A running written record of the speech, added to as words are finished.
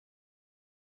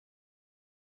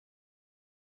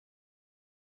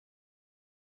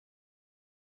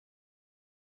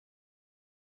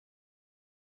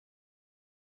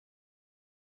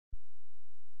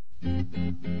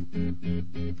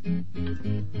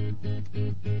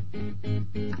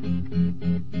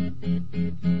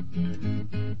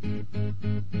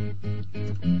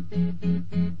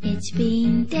It's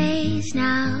been days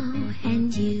now,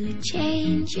 and you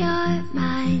change your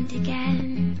mind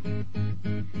again.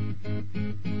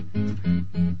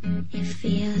 It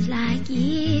feels like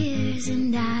years,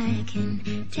 and I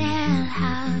can tell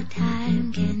how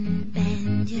time can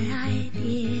bend your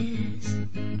ideas.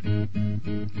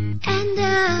 And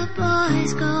the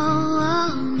boys go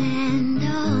on and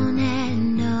on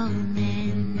and on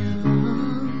and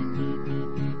on.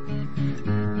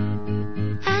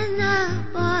 And the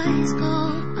boys go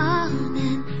on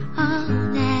and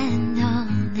on and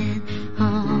on and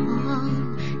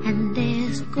on. And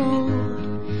there's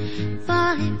gold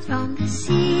falling from the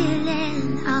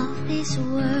ceiling of this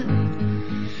world,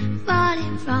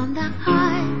 falling from the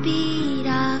heartbeat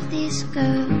of this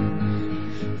girl,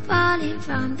 falling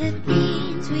from the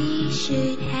things we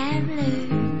should have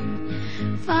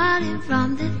learned, falling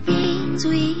from the things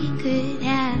we could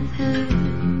have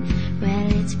heard.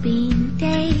 Well, it's been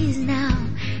days now,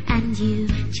 and you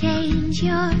change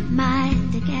your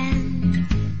mind again.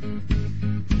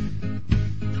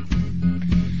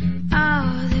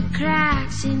 Oh, the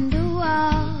cracks in the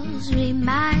walls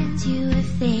remind you of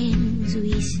things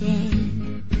we said.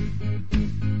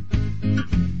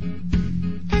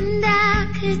 And I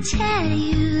could tell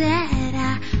you that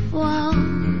I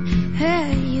won't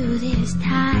hurt you this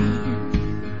time,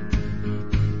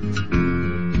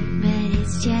 but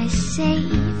it's just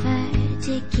safer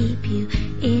to keep you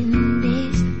in